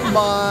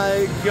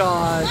my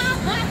God.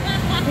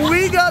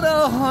 We got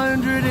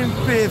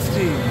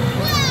 150.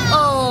 Wow.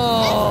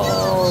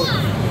 Oh.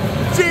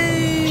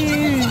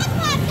 Dang.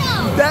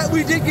 That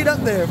we did get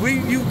up there.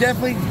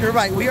 You're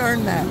right. We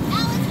earned that.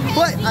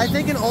 But I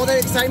think in all that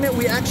excitement,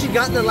 we actually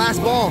got the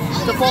last ball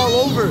to fall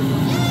over.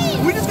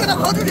 We just got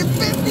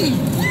 150.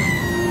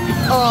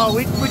 Oh,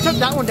 we took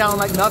that one down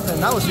like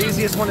nothing. That was the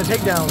easiest one to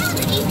take down. That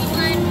was an easy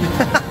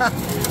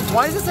one.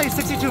 Why does it say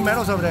 62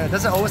 medals over there?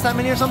 Does it owe us that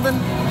many or something? I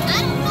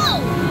don't know.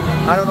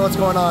 I don't know what's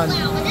going on.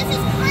 Wow, but this is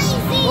crazy.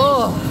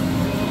 Oh,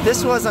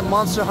 This was a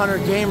Monster Hunter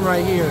game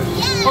right here.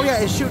 Yeah. Oh yeah,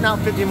 it's shooting out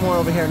 50 more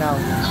over here now.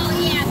 Oh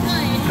yeah,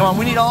 good. Come on,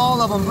 we need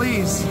all of them,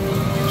 please.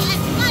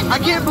 Yes, I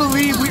can't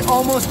believe we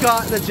almost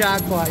got the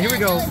jackpot. Here we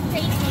go. That was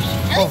crazy.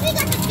 At least we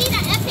got to see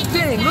that epic.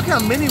 Dang, look how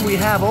many we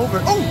have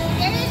over. Oh,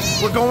 There it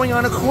is. we're going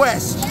on a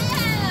quest.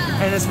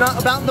 Yeah. And it's not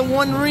about the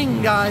one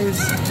ring, guys.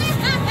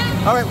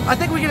 All right, I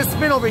think we get a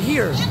spin over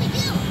here. Yeah, we do.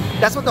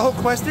 That's what the whole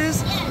quest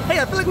is? Yes. Hey,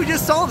 I feel like we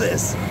just saw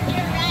this. You're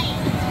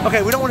right.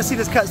 Okay, we don't want to see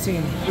this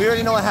cutscene. We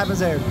already know what happens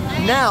there.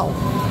 Now,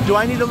 do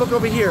I need to look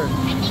over here? I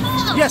think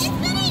so. Yes,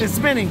 It's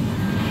spinning. it's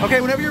spinning.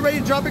 Okay, whenever you're ready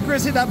to drop it,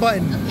 Chris, hit that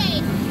button.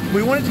 Okay.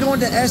 We want it to go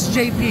into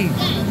SJP.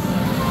 Yes.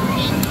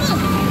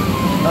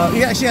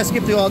 You actually have to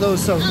skip through all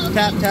those, so okay.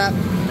 tap, tap,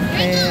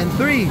 and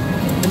 3.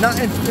 And not,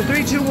 and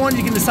 3, 2, 1,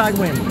 you can decide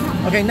when.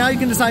 Okay, now you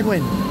can decide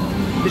when.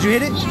 Did you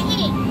hit it? Yeah, I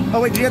hit it. Oh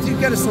wait, you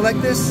got to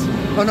select this?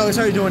 Oh no, it's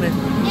already doing it.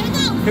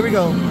 There we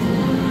go. Here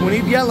we go. We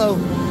need yellow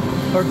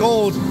or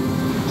gold.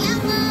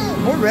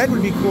 Yellow. Or red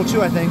would be cool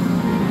too, I think.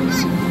 Come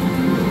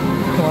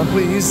on. Come on,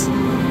 please.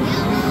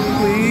 Yellow.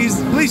 Please.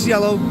 Please,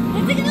 yellow. It's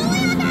gonna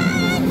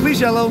happen. Please,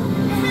 yellow.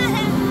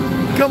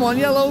 Come on,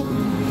 yellow.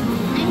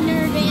 I'm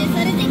nervous.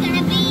 What is it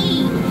gonna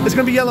be? It's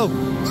gonna be yellow.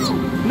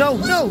 Oh. No,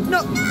 no,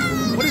 no.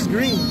 What is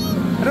green?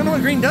 I don't know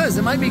what green does.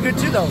 It might be good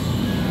too, though.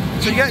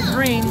 So you got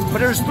green, but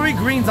there's 3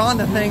 greens on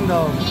the thing,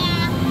 though.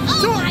 Yeah.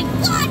 Oh my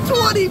God.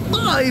 25.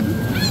 I'm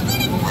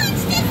gonna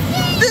punch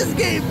This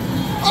game.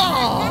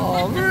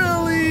 Oh,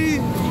 really?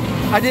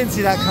 I didn't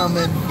see that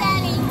coming.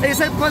 Upsetting. Hey, it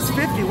said plus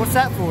 50. What's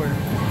that for?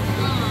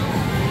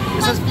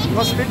 It says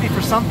plus 50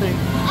 for something.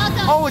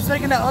 Oh, it's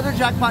making that other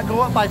jackpot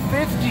go up by 50.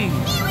 Man,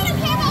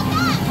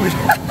 we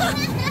don't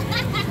care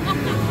about that.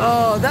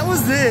 Oh, that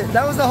was it.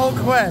 That was the whole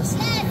quest.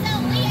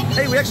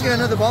 Hey, we actually got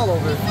another ball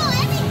over.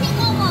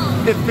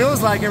 It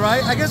feels like it,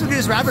 right? I guess we can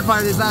just rapid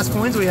fire these last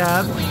coins we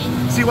have.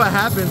 See what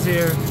happens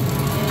here.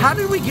 How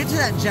did we get to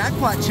that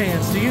jackpot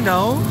chance? Do you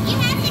know? You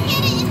have to get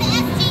it in the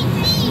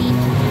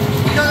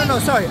SGP. No,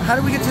 sorry. How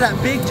did we get to that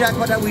big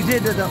jackpot that we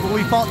did when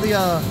we fought the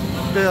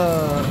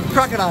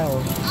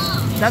crocodile?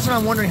 Oh. That's what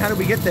I'm wondering. How did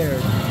we get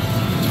there?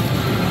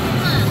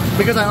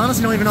 Because I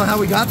honestly don't even know how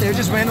we got there. It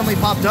just randomly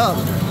popped up.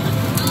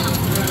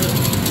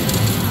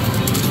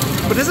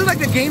 But this is like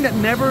the game that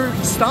never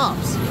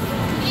stops. I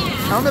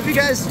don't know if you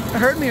guys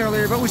heard me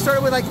earlier, but we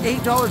started with like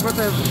 $8 worth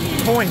of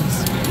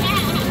coins.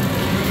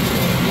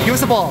 Give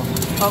us a ball.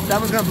 Oh, that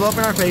one's gonna blow up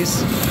in our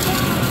face.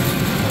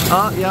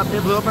 Oh, yep,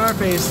 it blew up in our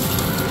face.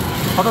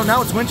 Although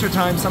now it's winter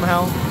time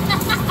somehow.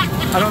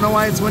 I don't know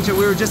why it's winter.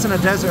 We were just in a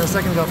desert a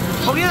second ago.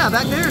 Oh yeah,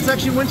 back there it's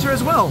actually winter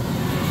as well.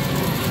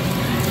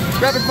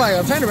 Rapid fire.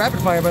 I'm trying to rapid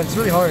fire, but it's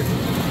really hard.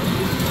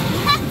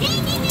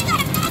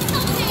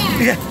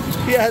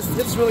 Yeah,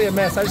 it's really a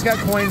mess. I just got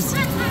coins.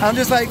 I'm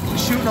just like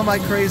shooting them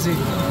like crazy.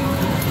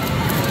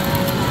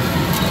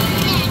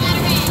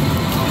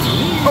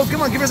 Oh,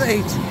 come on, give us an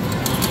 8.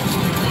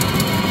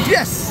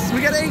 Yes, we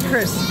got an 8,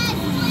 Chris.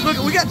 Look,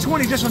 we got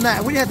 20 just from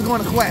that. We have to go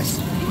on a quest.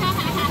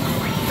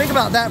 Think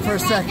about that for a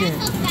second.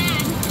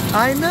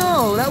 I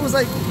know, that was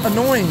like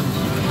annoying.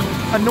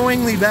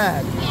 Annoyingly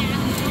bad.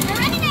 We're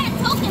running out of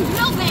tokens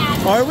real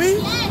bad. Are we?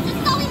 Yes,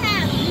 that's all we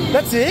have.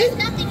 That's it?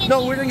 Nothing in No,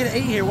 here. we're gonna get an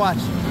 8 here, watch.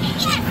 Yes.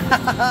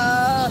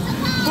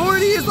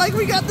 40 is like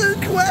we got the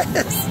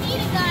quest.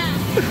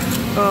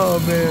 Oh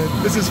man,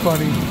 this is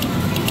funny.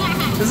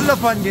 This is a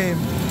fun game.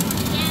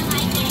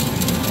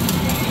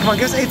 Come on,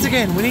 give us 8s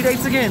again. We need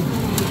 8s again.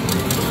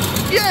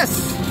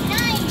 Yes!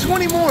 Nice.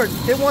 20 more.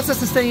 It wants us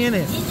to stay in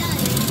it. It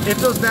does. It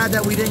feels bad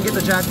that we didn't get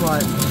the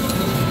jackpot. Oh,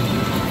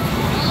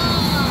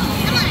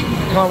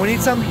 Come on, we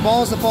need some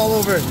balls to fall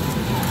over.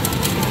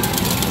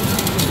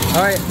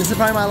 All right, this is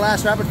probably my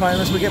last rapid fire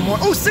unless we get more.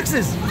 Oh,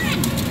 6s!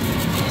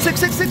 6,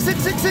 6, 6, 6,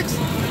 6, 6.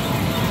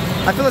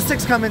 I feel a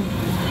 6 coming.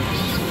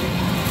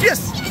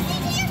 Yes!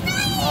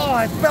 Oh,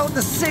 I felt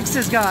the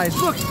 6s, guys.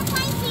 Look,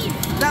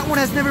 that one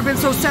has never been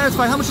so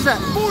satisfying. How much is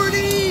that?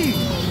 40!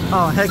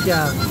 Oh, heck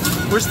yeah.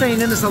 We're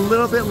staying in this a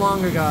little bit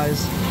longer,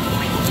 guys.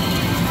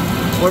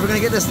 What are we gonna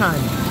get this time?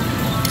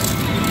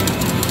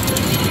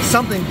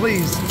 Something,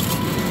 please.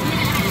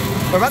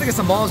 We're about to get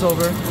some balls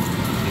over.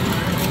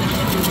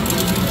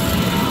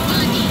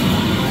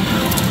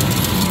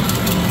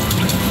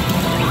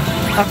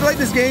 I feel like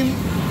this game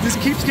just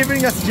keeps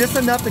giving us just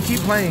enough to keep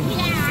playing.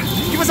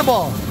 Give us a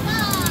ball.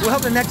 We'll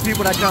help the next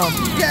people that come.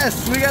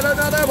 Yes, we got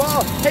another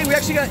ball. Hey, we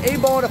actually got a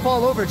ball to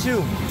fall over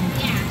too.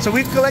 So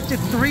we've collected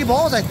 3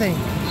 balls, I think.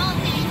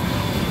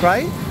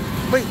 Right?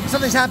 Wait,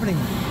 something's happening.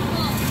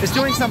 It's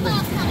doing something.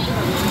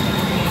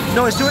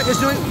 No, it's got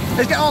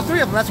all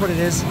 3 of them. That's what it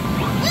is. We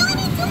only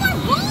need 2 more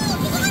balls.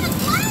 We're going on a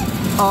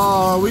quest.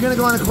 Oh, we're gonna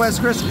go on a quest,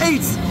 Chris.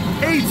 8s. 8s.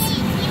 We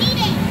need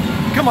it.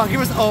 Come on,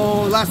 give us.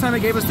 Oh, last time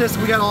it gave us this,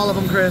 we got all of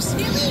them, Chris.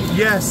 Really?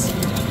 Yes.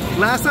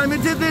 Last time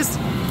it did this.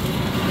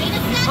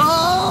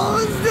 Oh,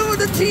 it's doing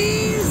the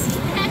tease.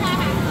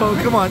 Oh,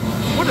 come on.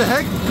 What the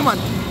heck? Come on.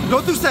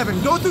 Go through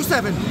 7. Go through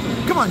 7.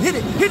 Come on, hit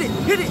it. Hit it.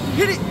 Hit it.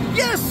 Hit it.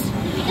 Yes.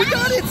 We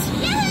got it.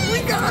 Yes.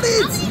 We got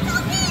it.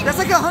 That's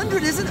like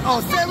 100, isn't it?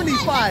 Oh,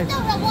 75.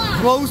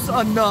 Close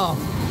enough.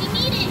 We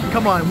need it.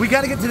 Come on, we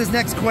gotta get to this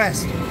next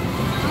quest. Oh,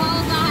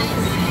 guys.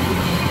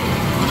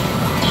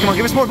 Come on,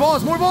 give us more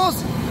balls, more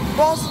balls!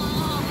 Balls!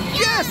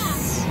 Yes!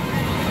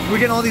 We're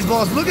getting all these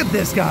balls. Look at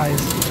this, guys.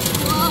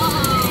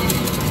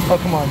 Whoa. Oh,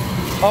 come on.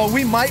 Oh,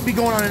 we might be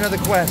going on another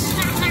quest.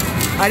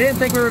 I didn't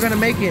think we were gonna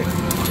make it.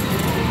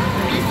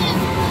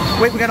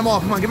 Wait, we got them all.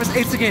 Come on, give us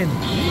 8s again.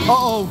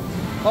 Uh-oh.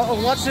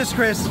 Uh-oh, watch this,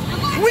 Chris.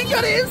 We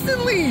got it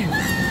instantly!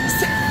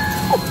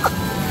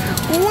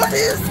 What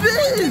is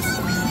this?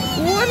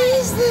 What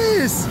is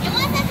this?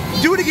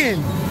 Do it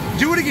again.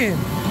 Do it again.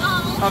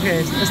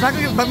 Okay, it's not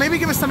gonna, but maybe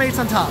give us some 8s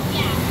on top.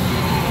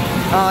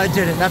 Oh, it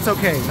didn't. That's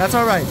okay. That's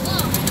all right.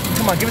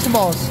 Come on, give us some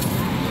balls.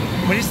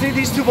 We just need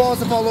these 2 balls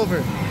to fall over.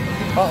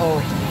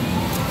 Uh-oh.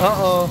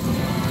 Uh-oh.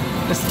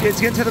 It's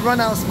getting to the run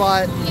out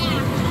spot.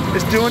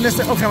 It's doing this.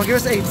 Oh, come on, give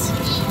us 8s.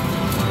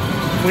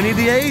 We need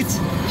the 8.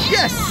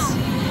 Yes!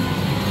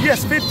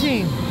 Yes,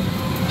 15.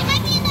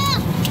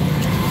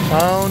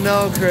 Oh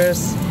no,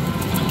 Chris.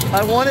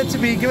 I want it to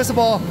be. Give us a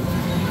ball.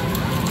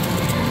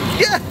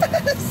 Yes!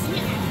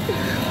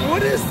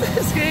 What is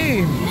this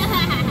game?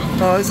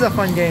 Oh, this is a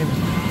fun game.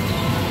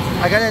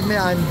 I gotta admit,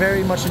 I'm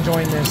very much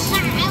enjoying this.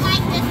 I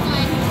like this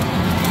one.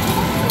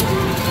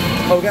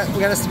 Oh, we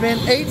got to spin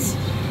 8s.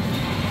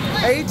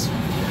 8.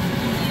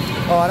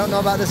 Oh, I don't know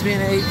about this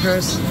being an 8,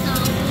 Chris.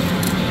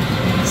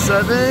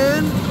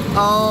 7.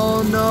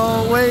 Oh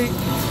no, wait.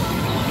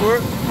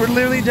 We're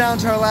literally down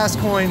to our last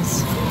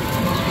coins.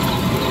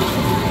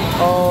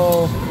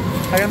 Oh,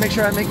 I gotta make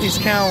sure I make these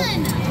count.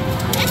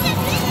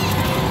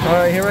 All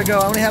right, here we go.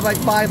 I only have like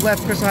 5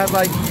 left. Chris will have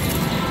like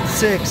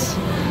 6.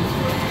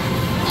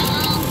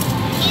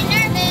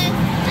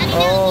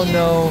 Oh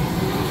no.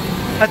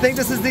 I think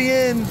this is the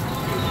end.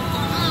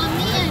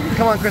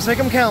 Come on, Chris, make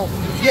them count.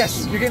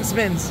 Yes, you're getting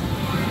spins.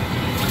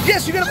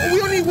 Yes, you got.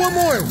 We only need 1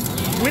 more.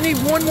 We need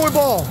 1 more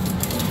ball.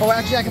 Oh,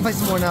 actually, I can play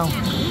some more now.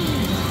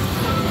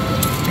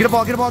 Get a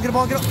ball, get a ball, get a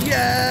ball, get a ball.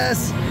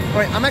 Yes. All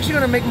right, I'm actually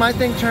gonna make my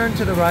thing turn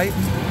to the right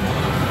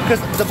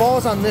because the ball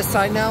is on this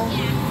side now.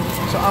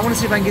 So I want to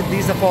see if I can get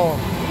these to fall.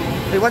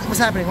 Wait, what's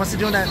happening? What's it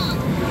doing that?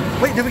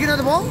 Wait, did we get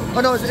another ball?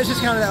 Oh no, it's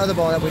just counting that other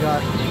ball that we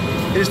got.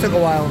 It just took a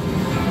while.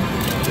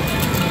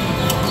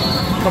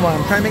 Come on,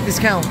 I'm trying to make this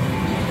count.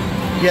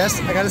 Yes,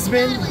 I got to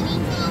spin.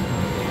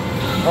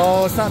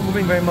 Oh, it's not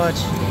moving very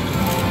much.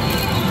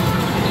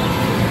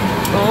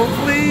 Oh,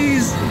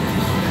 please.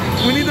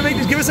 We need to make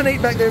this. Give us an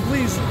 8 back there,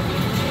 please.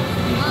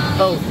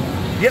 Oh,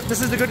 yep,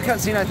 this is the good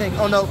cutscene, I think.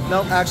 Oh, no,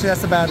 no, actually,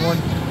 that's the bad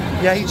one.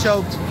 Yeah, he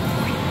choked.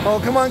 Oh,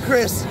 come on,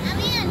 Chris.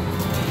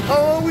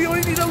 Oh, we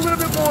only need a little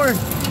bit more.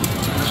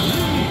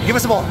 Give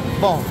us a ball.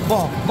 Ball,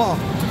 ball, ball.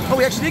 Oh,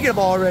 we actually did get a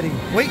ball already.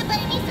 Wait.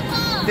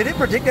 Did it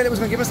predict that it was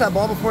going to give us that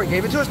ball before it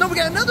gave it to us? No, we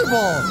got another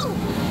ball.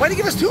 Why did it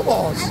give us 2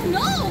 balls? I don't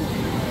know.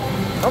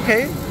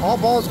 Okay, all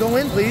balls go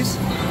in, please.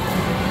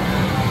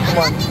 Come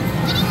on.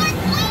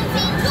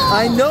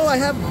 I know, I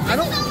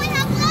don't.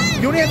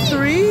 You only have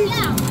 3?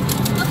 Yeah.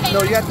 Okay.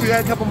 No, you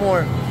had a couple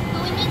more.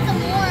 But we need some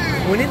more.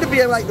 We need to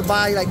be able to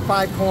buy like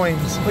 5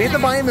 coins. We have to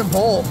buy them in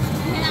bulk.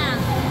 Yeah.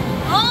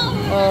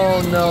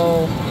 Oh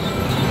no.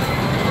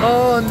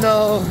 Oh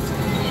no.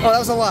 Oh, that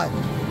was a lot.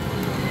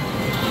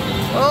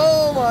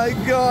 Oh my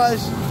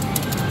gosh.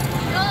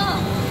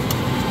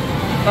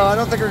 Oh, I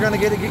don't think we're gonna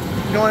get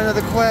going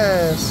into the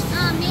quest.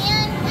 Oh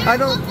man. I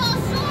don't.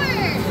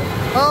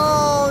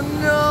 Oh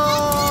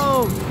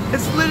no.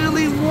 It's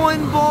literally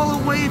 1 ball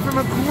away from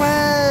a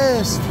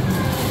quest.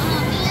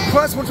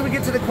 Plus, once we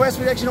get to the quest,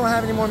 we actually don't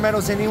have any more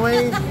medals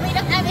anyway. We don't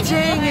have any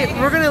Dang it,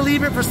 we're gonna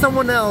leave it for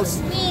someone else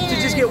to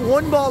just get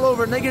 1 ball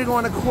over and they get to go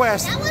on a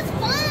quest. That was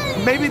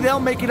fun. Maybe they'll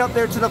make it up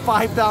there to the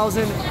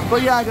 5,000.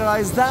 But yeah,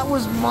 guys, that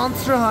was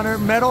Monster Hunter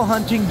Medal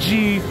Hunting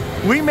G.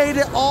 We made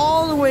it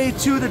all the way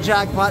to the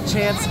jackpot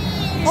chance.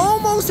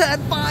 Almost at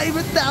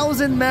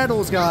 5,000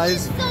 medals,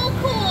 guys. So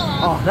cool.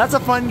 Oh, that's a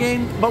fun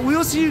game. But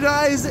we'll see you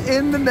guys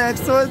in the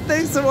next one.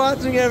 Thanks for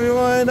watching,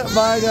 everyone.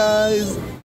 Bye, guys.